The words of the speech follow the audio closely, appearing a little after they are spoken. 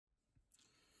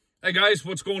Hey guys,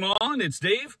 what's going on? It's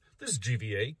Dave. This is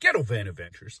GVA, Ghetto Van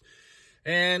Adventures.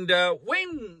 And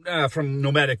Wayne from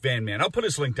Nomadic Van Man, I'll put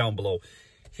his link down below.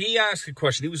 He asked a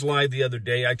question. He was live the other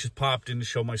day. I just popped in to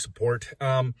show my support.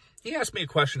 He asked me a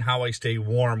question, how I stay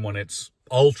warm when it's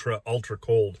ultra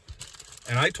cold.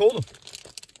 And I told him,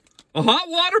 a hot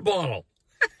water bottle.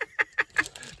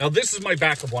 Now, this is my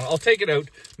backup one. I'll take it out.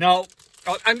 Now,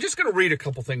 I'm just going to read a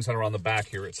couple things that are on the back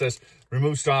here. It says,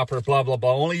 remove stopper, blah, blah,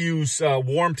 blah. Only use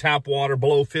warm tap water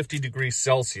below 50 degrees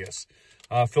Celsius.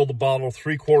 Fill the bottle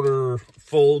 3/4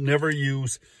 full. Never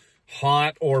use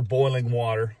hot or boiling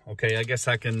water. Okay, I guess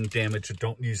that can damage it.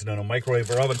 Don't use it in a microwave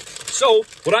or oven. So,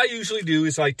 what I usually do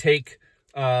is I take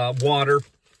water.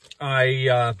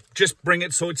 I just bring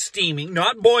it so it's steaming.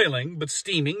 Not boiling, but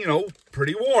steaming, you know,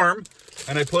 pretty warm.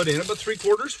 And I put in about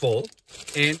 3/4 full.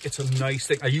 And it's a nice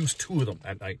thing. I use 2 of them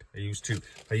at night. I use 2.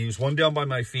 I use one down by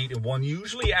my feet and one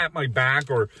usually at my back,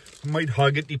 or might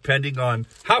hug it depending on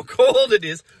how cold it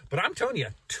is. But I'm telling you,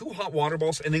 2 hot water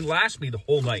bottles, and they last me the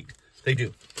whole night. They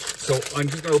do. So I'm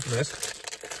just going to open this.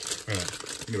 I'm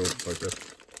going to open it like this.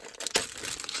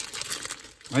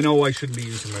 I know I shouldn't be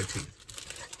using my teeth.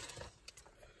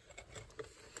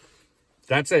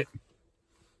 That's it.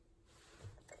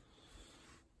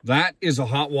 That is a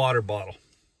hot water bottle.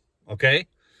 Okay,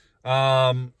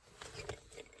 it's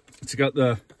got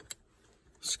the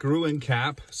screw-in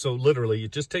cap, so literally you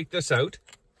just take this out,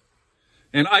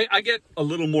 and I get a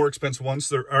little more expensive ones.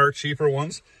 There are cheaper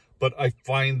ones, but I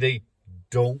find they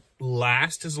don't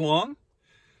last as long.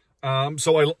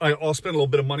 So I'll spend a little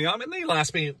bit of money on them, and they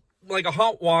last me, like a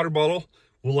hot water bottle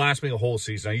will last me a whole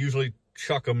season. I usually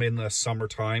chuck them in the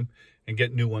summertime and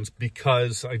get new ones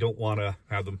because I don't want to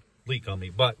have them leak on me.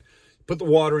 But put the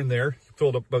water in there, fill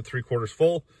it up about 3/4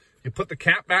 full. You put the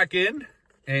cap back in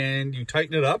and you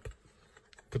tighten it up.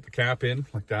 Put the cap in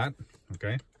like that.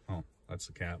 Okay. Oh, that's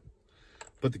the cap.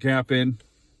 Put the cap in,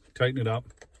 tighten it up.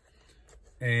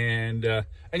 And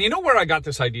you know where I got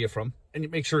this idea from? And you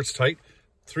make sure it's tight.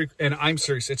 And I'm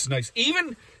serious, it's nice.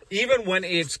 Even when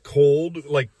it's cold,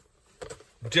 like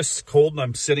just cold and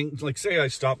I'm sitting, like say I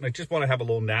stop and I just want to have a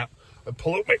little nap. I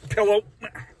pull out my pillow.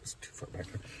 It's too far back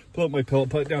there. Pull out my pillow,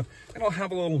 put it down, and I'll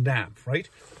have a little nap, right?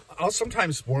 I'll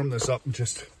sometimes warm this up and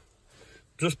just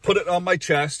put it on my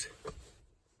chest,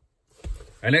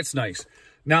 and it's nice.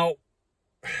 Now,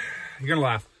 you're gonna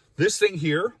laugh. This thing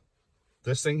here,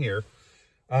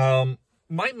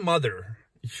 my mother,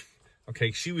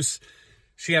 okay,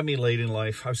 she had me late in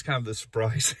life. I was kind of the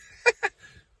surprise.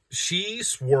 She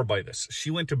swore by this.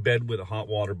 She went to bed with a hot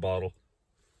water bottle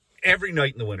every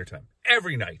night in the wintertime.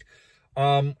 Every night.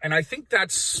 And I think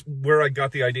that's where I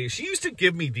got the idea. She used to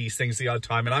give me these things the odd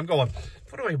time, and I'm going,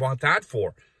 what do I want that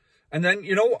for? And then,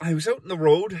 you know, I was out in the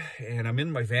road, and I'm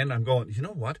in my van, and I'm going, you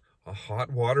know what? A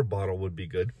hot water bottle would be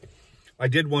good. I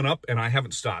did one up, and I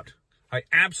haven't stopped. I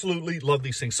absolutely love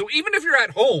these things. So even if you're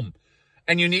at home,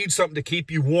 and you need something to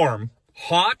keep you warm,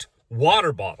 hot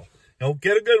water bottle. You know,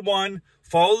 get a good one.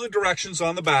 Follow the directions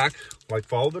on the back. Like,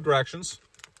 follow the directions.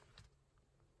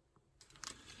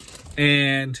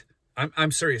 And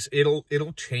I'm serious.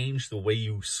 It'll change the way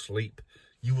you sleep.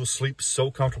 You will sleep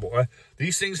so comfortable.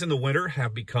 These things in the winter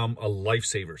have become a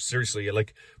lifesaver. Seriously,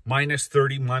 like minus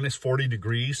 30, minus 40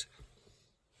 degrees.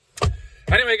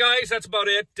 Anyway, guys, that's about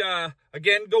it.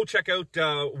 Again, go check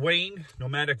out Wayne,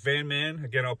 Nomadic Van Man.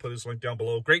 Again, I'll put his link down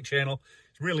below. Great channel.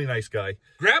 He's a really nice guy.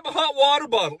 Grab a hot water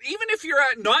bottle. Even if you're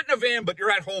not in a van, but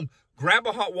you're at home, grab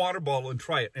a hot water bottle and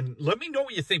try it. And let me know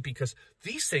what you think, because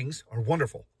these things are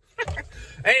wonderful.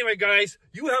 Anyway, guys,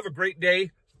 you have a great day.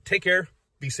 Take care.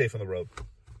 Be safe on the road.